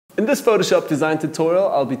In this Photoshop design tutorial,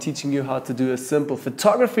 I'll be teaching you how to do a simple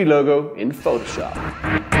photography logo in Photoshop.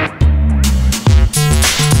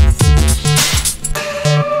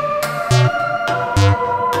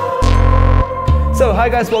 So hi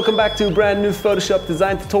guys, welcome back to a brand new Photoshop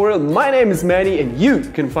design tutorial. My name is Manny and you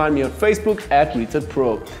can find me on Facebook at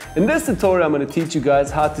 @RetouchPro. In this tutorial I'm going to teach you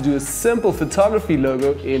guys how to do a simple photography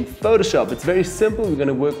logo in Photoshop. It's very simple. We're going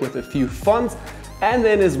to work with a few fonts and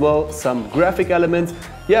then as well some graphic elements.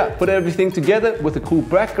 Yeah, put everything together with a cool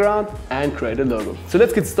background and create a logo. So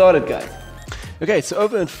let's get started guys. Okay, so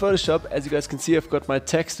over in Photoshop, as you guys can see, I've got my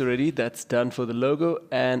text already that's done for the logo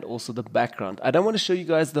and also the background. I don't want to show you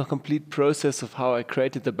guys the complete process of how I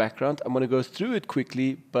created the background. I'm going to go through it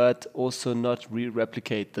quickly, but also not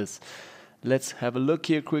re-replicate this. Let's have a look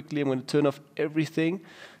here quickly. I'm going to turn off everything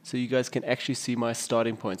so you guys can actually see my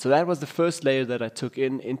starting point. So that was the first layer that I took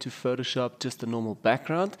into Photoshop, just a normal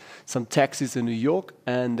background, some taxis in New York,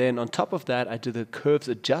 and then on top of that I did a curves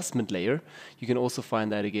adjustment layer. You can also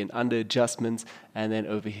find that again under adjustments and then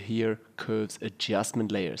over here curves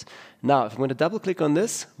adjustment layers. Now if I'm going to double click on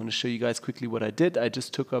this, I'm going to show you guys quickly what I did. I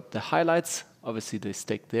just took up the highlights. Obviously they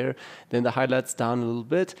stick there, then the highlights down a little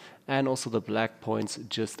bit and also the black points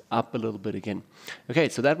just up a little bit again. Okay,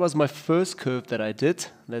 so that was my first curve that I did.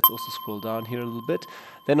 Let's also scroll down here a little bit.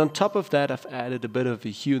 Then on top of that I've added a bit of a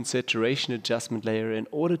hue and saturation adjustment layer in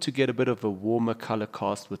order to get a bit of a warmer color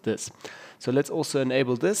cast with this. So let's also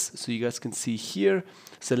enable this so you guys can see here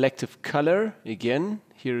selective color. Again,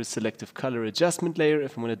 here is selective color adjustment layer.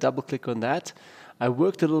 If I'm going to double click on that, I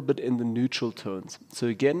worked a little bit in the neutral tones. So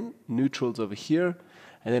again, neutrals over here,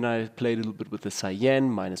 and then I played a little bit with the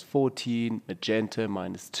cyan, -14, magenta,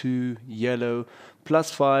 -2, yellow,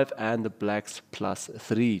 +5, and the blacks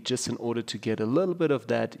 +3, just in order to get a little bit of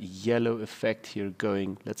that yellow effect here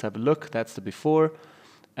going. Let's have a look. That's the before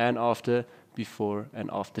and after, before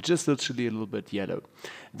and after, just literally a little bit yellow.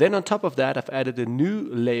 Then on top of that I've added a new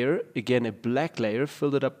layer, again a black layer,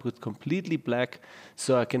 filled it up with completely black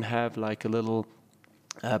so I can have like a little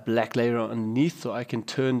black layer underneath, so I can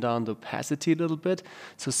turn down the opacity a little bit.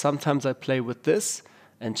 So sometimes I play with this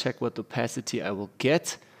and check what opacity I will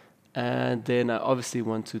get, and then I obviously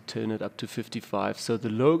want to turn it up to 55 so the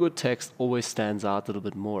logo text always stands out a little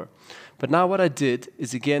bit more. But now what I did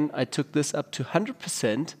is, again, I took this up to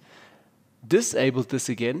 100%, disabled this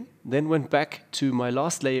again, then went back to my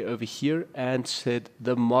last layer over here and said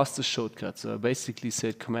the master shortcut. So I basically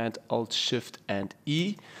said Command Alt Shift and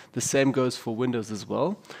E. The same goes for Windows as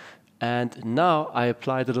well. And now I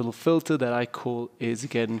applied a little filter that I call is,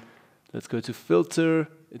 again, let's go to filter.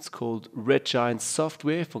 It's called Red Giant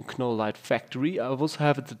Software from Knoll Light Factory. I also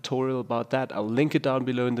have a tutorial about that. I'll link it down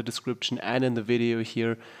below in the description and in the video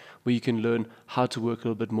here, where you can learn how to work a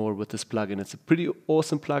little bit more with this plugin. It's a pretty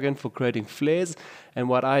awesome plugin for creating flares, and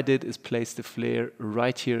what I did is place the flare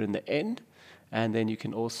right here in the end, and then you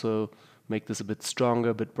can also make this a bit stronger,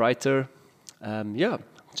 a bit brighter. Yeah,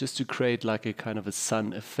 just to create like a kind of a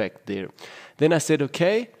sun effect there. Then I said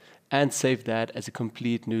okay, and save that as a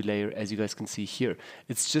complete new layer, as you guys can see here.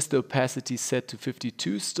 It's just the opacity set to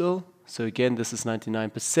 52 still, so again this is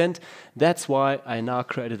 99%. That's why I now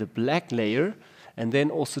created a black layer, and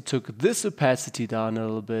then also took this opacity down a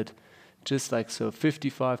little bit, just like so,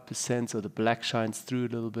 55%, so the black shines through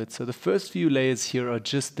a little bit. So the first few layers here are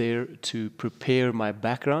just there to prepare my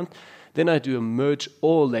background. Then I do a merge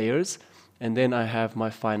all layers, and then I have my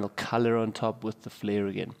final color on top with the flare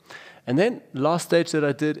again. And then last stage that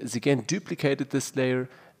I did is, again, duplicated this layer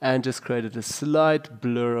and just created a slight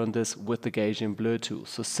blur on this with the Gaussian blur tool.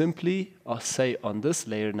 So simply, I'll say on this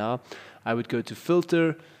layer now, I would go to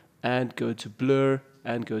filter, and go to blur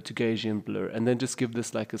and go to Gaussian blur, and then just give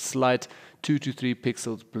this like a slight 2 to 3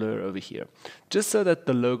 pixels blur over here, just so that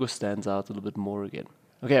the logo stands out a little bit more again.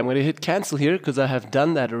 Okay, I'm going to hit cancel here because I have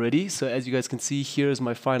done that already. So as you guys can see, here is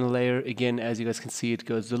my final layer. Again, as you guys can see, it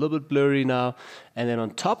goes a little bit blurry now, and then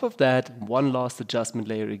on top of that, one last adjustment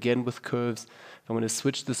layer again with curves. If I'm going to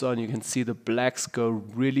switch this on, you can see the blacks go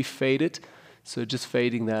really faded, so just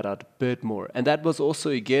fading that out a bit more. And that was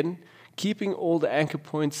also, again, keeping all the anchor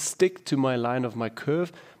points stick to my line of my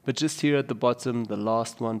curve, but just here at the bottom, the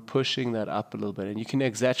last one, pushing that up a little bit. And you can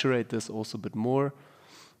exaggerate this also a bit more,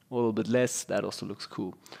 or a little bit less. That also looks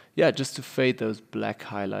cool. Yeah, just to fade those black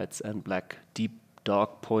highlights and black deep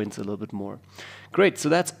dark points a little bit more. Great, so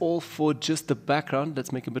that's all for just the background.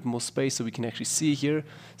 Let's make a bit more space so we can actually see here.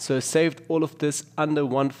 So I saved all of this under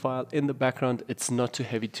one file in the background. It's not too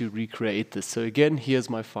heavy to recreate this. So again,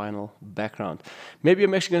 here's my final background. Maybe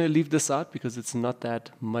I'm actually going to leave this out because it's not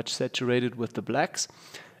that much saturated with the blacks.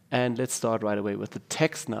 And let's start right away with the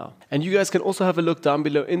text now. And you guys can also have a look down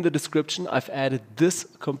below in the description. I've added this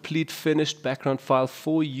complete finished background file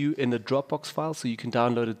for you in a Dropbox file, so you can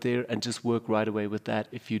download it there and just work right away with that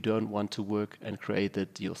if you don't want to work and create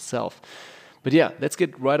it yourself. But yeah, let's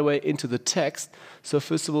get right away into the text. So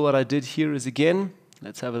first of all, what I did here is, again,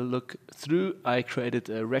 let's have a look through. I created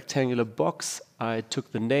a rectangular box. I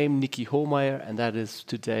took the name Nicki Hohmeier, and that is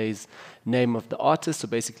today's name of the artist, so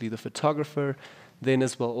basically the photographer. Then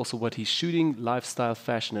as well also what he's shooting, lifestyle,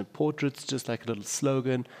 fashion and portraits, just like a little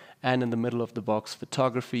slogan. And in the middle of the box,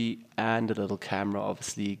 photography and a little camera,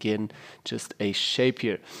 obviously, again, just a shape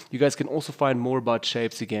here. You guys can also find more about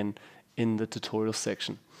shapes again in the tutorial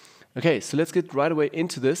section. Okay, so let's get right away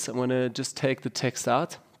into this. I'm gonna just take the text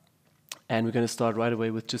out. And we're going to start right away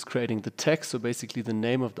with just creating the text, so basically the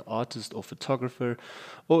name of the artist or photographer,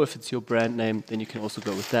 or if it's your brand name, then you can also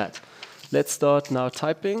go with that. Let's start now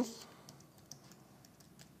typing.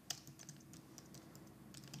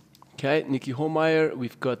 Okay, Nicki Hohmeier,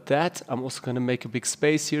 we've got that. I'm also going to make a big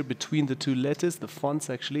space here between the two letters, the fonts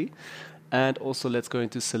actually. And also let's go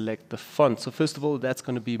into select the font. So first of all, that's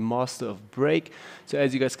going to be Master of Break. So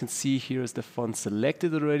as you guys can see, here is the font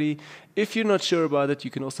selected already. If you're not sure about it, you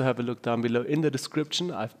can also have a look down below in the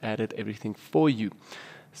description. I've added everything for you.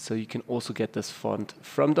 So you can also get this font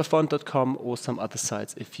from thefont.com or some other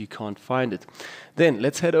sites if you can't find it. Then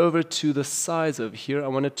let's head over to the size over here. I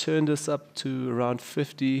want to turn this up to around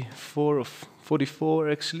 54 or 44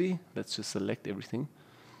 actually. Let's just select everything.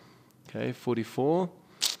 Okay, 44.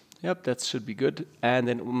 Yep, that should be good. And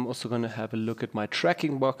then I'm also going to have a look at my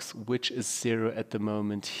tracking box, which is 0 at the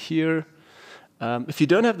moment here. If you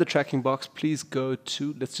don't have the tracking box, please go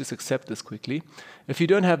to, let's just accept this quickly. If you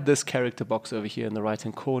don't have this character box over here in the right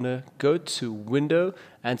hand corner, go to Window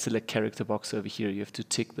and select character box over here. You have to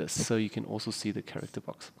tick this so you can also see the character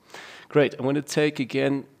box. Great, I'm going to take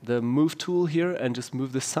again the move tool here and just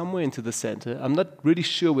move this somewhere into the center. I'm not really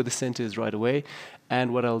sure where the center is right away.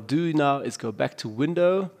 And what I'll do now is go back to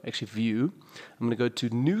Window, actually View. I'm going to go to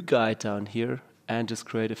New Guide down here and just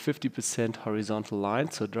create a 50% horizontal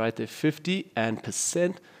line. So right there, 50 and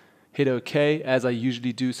 %. Hit OK, as I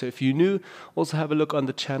usually do. So if you're new, also have a look on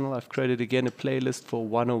the channel. I've created again a playlist for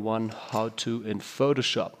 101 How To in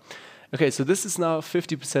Photoshop. Okay, so this is now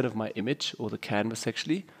 50% of my image, or the canvas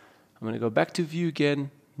actually. I'm going to go back to View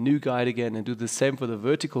again, New Guide again, and do the same for the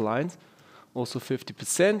vertical lines. Also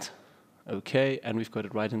 50%. Okay, and we've got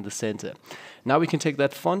it right in the center. Now we can take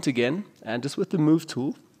that font again, and just with the Move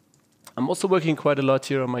tool, I'm also working quite a lot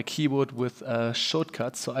here on my keyboard with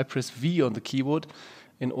shortcuts, so I press V on the keyboard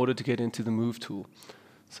in order to get into the Move tool.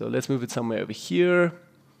 So let's move it somewhere over here,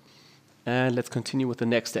 and let's continue with the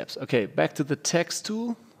next steps. Okay, back to the text tool.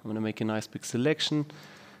 I'm going to make a nice big selection,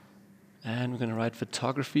 and we're going to write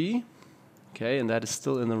photography. Okay, and that is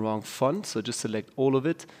still in the wrong font, so just select all of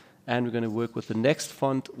it, and we're going to work with the next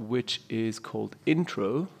font, which is called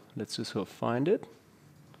Intro. Let's just find it.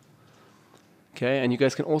 Okay, and you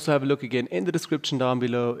guys can also have a look again in the description down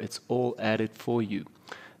below. It's all added for you.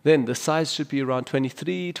 Then the size should be around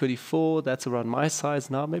 23, 24. That's around my size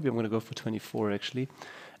now. Maybe I'm going to go for 24 actually.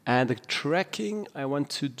 And the tracking, I want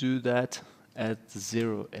to do that at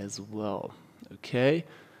 0 as well. Okay,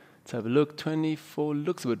 let's have a look. 24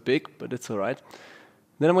 looks a bit big, but it's all right.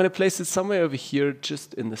 Then I'm going to place it somewhere over here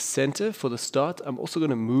just in the center for the start. I'm also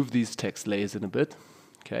going to move these text layers in a bit.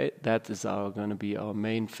 Okay, that is going to be our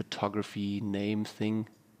main photography name thing.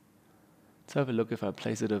 Let's have a look if I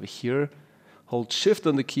place it over here. Hold Shift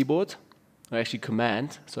on the keyboard, or actually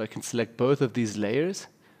Command, so I can select both of these layers.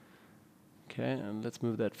 Okay, and let's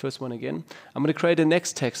move that first one again. I'm going to create a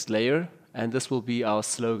next text layer, and this will be our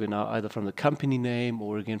slogan now, either from the company name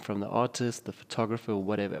or again from the artist, the photographer, or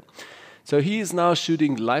whatever. So he is now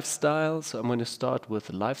shooting lifestyle, so I'm going to start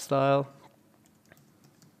with lifestyle.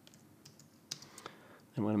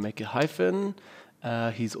 I'm going to make a hyphen.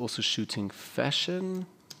 He's also shooting fashion,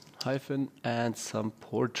 hyphen, and some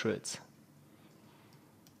portraits.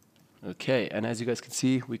 Okay, and as you guys can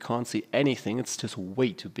see, we can't see anything. It's just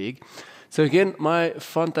way too big. So again, my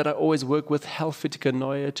font that I always work with, Helvetica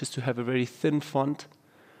Neue, just to have a very thin font.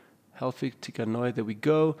 Helvetica Neue, there we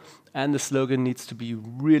go. And the slogan needs to be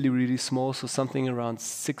really, really small, so something around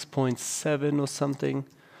 6.7 or something.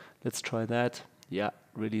 Let's try that. Yeah,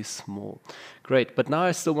 really small. Great, but now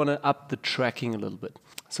I still want to up the tracking a little bit.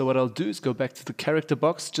 So what I'll do is go back to the character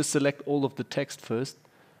box, just select all of the text first,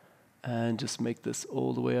 and just make this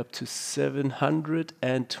all the way up to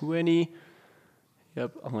 720.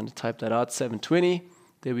 Yep, I'm going to type that out, 720.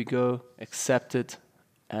 There we go, accept it.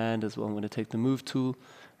 And as well, I'm going to take the Move tool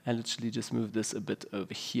and literally just move this a bit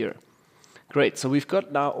over here. Great, so we've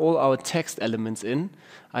got now all our text elements in.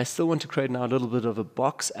 I still want to create now a little bit of a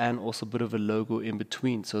box and also a bit of a logo in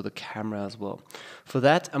between, so the camera as well. For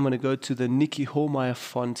that, I'm going to go to the Nicki Hohmeier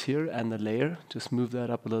font here and the layer. Just move that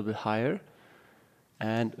up a little bit higher.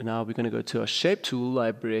 And now we're going to go to our shape tool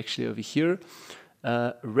library actually over here.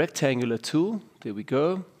 Rectangular tool, there we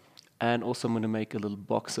go. And also I'm going to make a little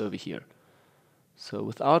box over here. So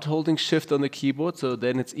without holding shift on the keyboard, so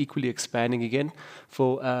then it's equally expanding again.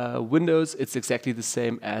 For Windows, it's exactly the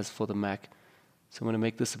same as for the Mac. So I'm going to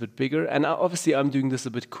make this a bit bigger. And now obviously I'm doing this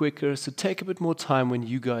a bit quicker, so take a bit more time when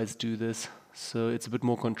you guys do this. So it's a bit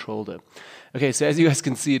more controlled there. Okay, so as you guys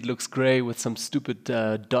can see, it looks gray with some stupid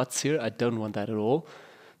dots here. I don't want that at all.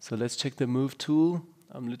 So let's check the move tool.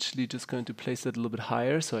 I'm literally just going to place that a little bit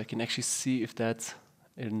higher so I can actually see if that's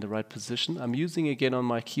in the right position. I'm using again on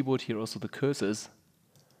my keyboard here also the cursors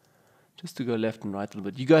just to go left and right a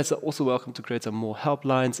little bit. You guys are also welcome to create some more help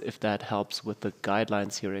lines if that helps with the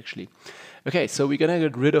guidelines here actually. Okay, so we're gonna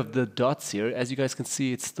get rid of the dots here. As you guys can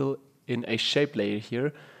see, it's still in a shape layer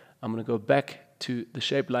here. I'm gonna go back to the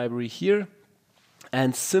shape library here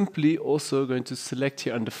and simply also going to select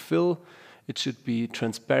here under fill. It should be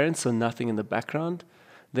transparent, so nothing in the background.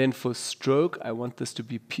 Then for stroke, I want this to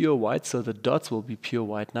be pure white, so the dots will be pure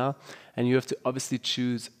white now. And you have to obviously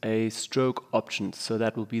choose a stroke option, so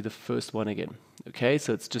that will be the first one again. Okay,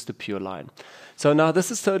 so it's just a pure line. So now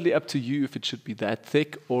this is totally up to you if it should be that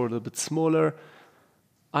thick or a little bit smaller.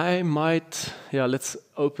 I might, yeah, let's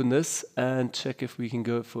open this and check if we can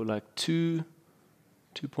go for like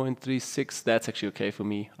 2.36. That's actually okay for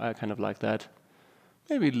me. I kind of like that.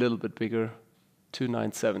 Maybe a little bit bigger.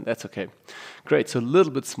 297, that's okay. Great, so a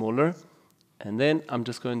little bit smaller. And then I'm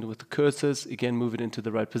just going with the cursors, again, move it into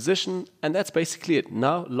the right position. And that's basically it.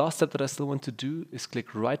 Now, last step that I still want to do is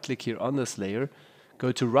right click here on this layer,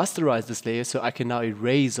 go to rasterize this layer so I can now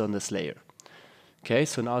erase on this layer. Okay,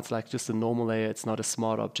 so now it's like just a normal layer, it's not a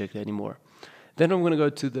smart object anymore. Then I'm going to go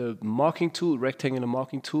to the marking tool, rectangular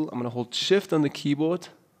marking tool. I'm going to hold shift on the keyboard.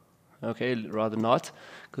 Okay, rather not,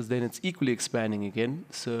 because then it's equally expanding again.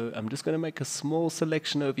 So I'm just going to make a small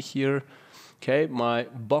selection over here. Okay, my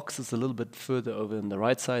box is a little bit further over on the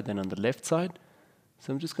right side than on the left side.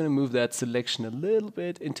 So I'm just going to move that selection a little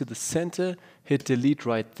bit into the center, hit delete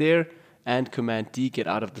right there, and Command D, get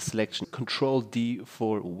out of the selection. Control D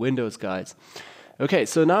for Windows, guys. Okay,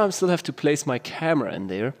 so now I still have to place my camera in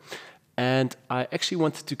there. And I actually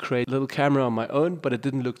wanted to create a little camera on my own, but it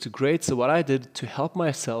didn't look too great. So what I did to help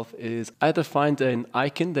myself is either find an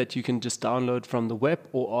icon that you can just download from the web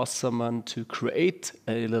or ask someone to create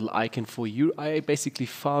a little icon for you. I basically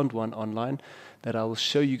found one online that I will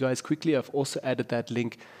show you guys quickly. I've also added that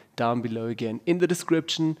link down below again in the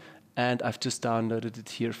description. And I've just downloaded it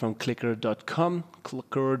here from clicker.com.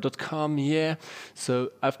 Clicker.com, yeah.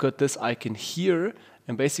 So I've got this icon here.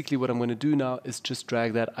 And basically what I'm going to do now is just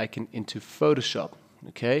drag that icon into Photoshop.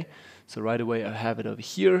 Okay, so right away I have it over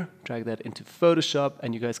here, drag that into Photoshop,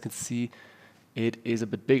 and you guys can see it is a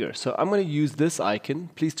bit bigger. So I'm going to use this icon.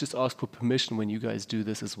 Please just ask for permission when you guys do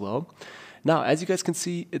this as well. Now, as you guys can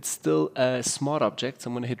see, it's still a smart object. So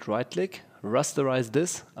I'm going to hit right click, rasterize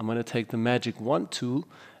this. I'm going to take the magic wand tool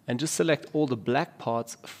and just select all the black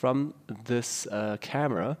parts from this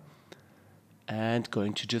camera. And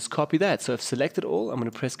going to just copy that. So I've selected all. I'm going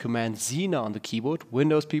to press Command Z now on the keyboard.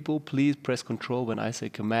 Windows people, please press Control when I say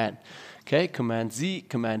Command. Okay, Command Z,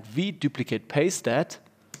 Command V, duplicate, paste that.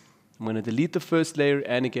 I'm going to delete the first layer,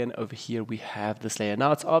 and again over here we have this layer.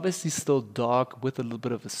 Now it's obviously still dark with a little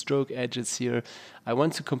bit of a stroke edges here. I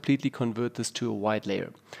want to completely convert this to a white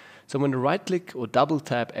layer. So I'm going to right click or double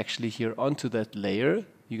tap actually here onto that layer.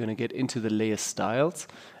 You're going to get into the layer styles.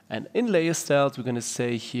 And in layer styles, we're going to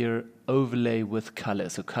say here overlay with color,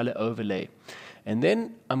 so color overlay. And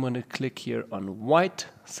then I'm going to click here on white,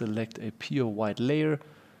 select a pure white layer.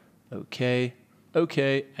 Okay,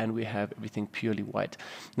 okay, and we have everything purely white.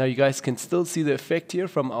 Now you guys can still see the effect here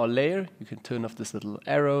from our layer. You can turn off this little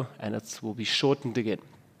arrow and it will be shortened again.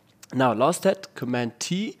 Now last step, Command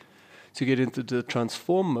T to get into the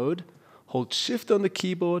transform mode. Hold shift on the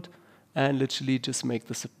keyboard and literally just make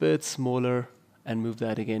this a bit smaller and move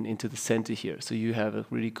that again into the center here. So you have a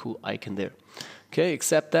really cool icon there. Okay,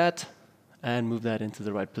 accept that and move that into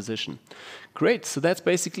the right position. Great, so that's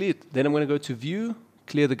basically it. Then I'm going to go to View,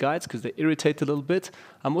 clear the guides because they irritate a little bit.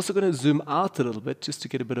 I'm also going to zoom out a little bit just to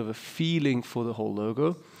get a bit of a feeling for the whole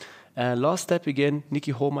logo. Last step again,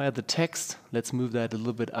 Nicki Hohmeier, the text. Let's move that a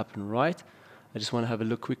little bit up and right. I just want to have a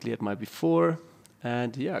look quickly at my before.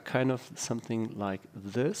 And yeah, kind of something like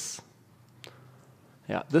this.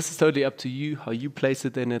 Yeah, this is totally up to you, how you place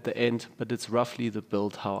it in at the end, but it's roughly the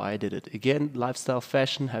build how I did it. Again, lifestyle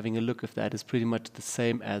fashion, having a look if that is pretty much the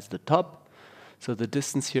same as the top. So the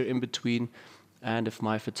distance here in between, and if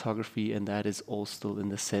my photography, and that is all still in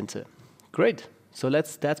the center. Great, so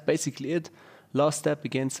that's basically it. Last step,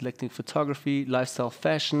 again, selecting photography, lifestyle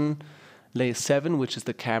fashion, layer 7, which is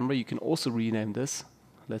the camera. You can also rename this.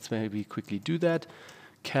 Let's maybe quickly do that.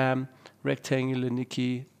 Cam, rectangular,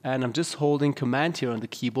 Nicki, and I'm just holding Command here on the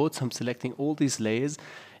keyboard, so I'm selecting all these layers.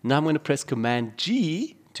 Now I'm going to press Command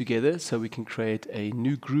G together, so we can create a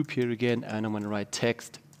new group here again, and I'm going to write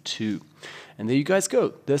text 2. And there you guys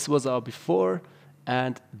go. This was our before,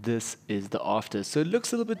 and this is the after. So it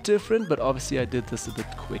looks a little bit different, but obviously I did this a bit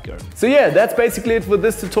quicker. So yeah, that's basically it for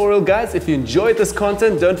this tutorial, guys. If you enjoyed this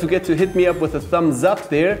content, don't forget to hit me up with a thumbs up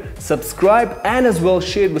there, subscribe, and as well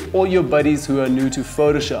share it with all your buddies who are new to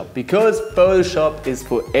Photoshop, because Photoshop is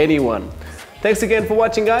for anyone. Thanks again for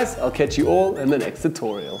watching, guys. I'll catch you all in the next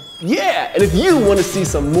tutorial. Yeah, and if you want to see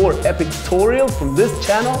some more epic tutorials from this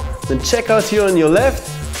channel, then check out here on your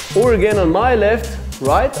left, or again on my left,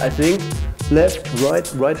 right, I think. Left,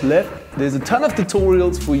 right, left. There's a ton of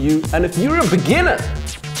tutorials for you. And if you're a beginner,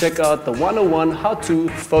 check out the 101 How to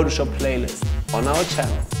Photoshop playlist on our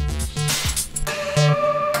channel.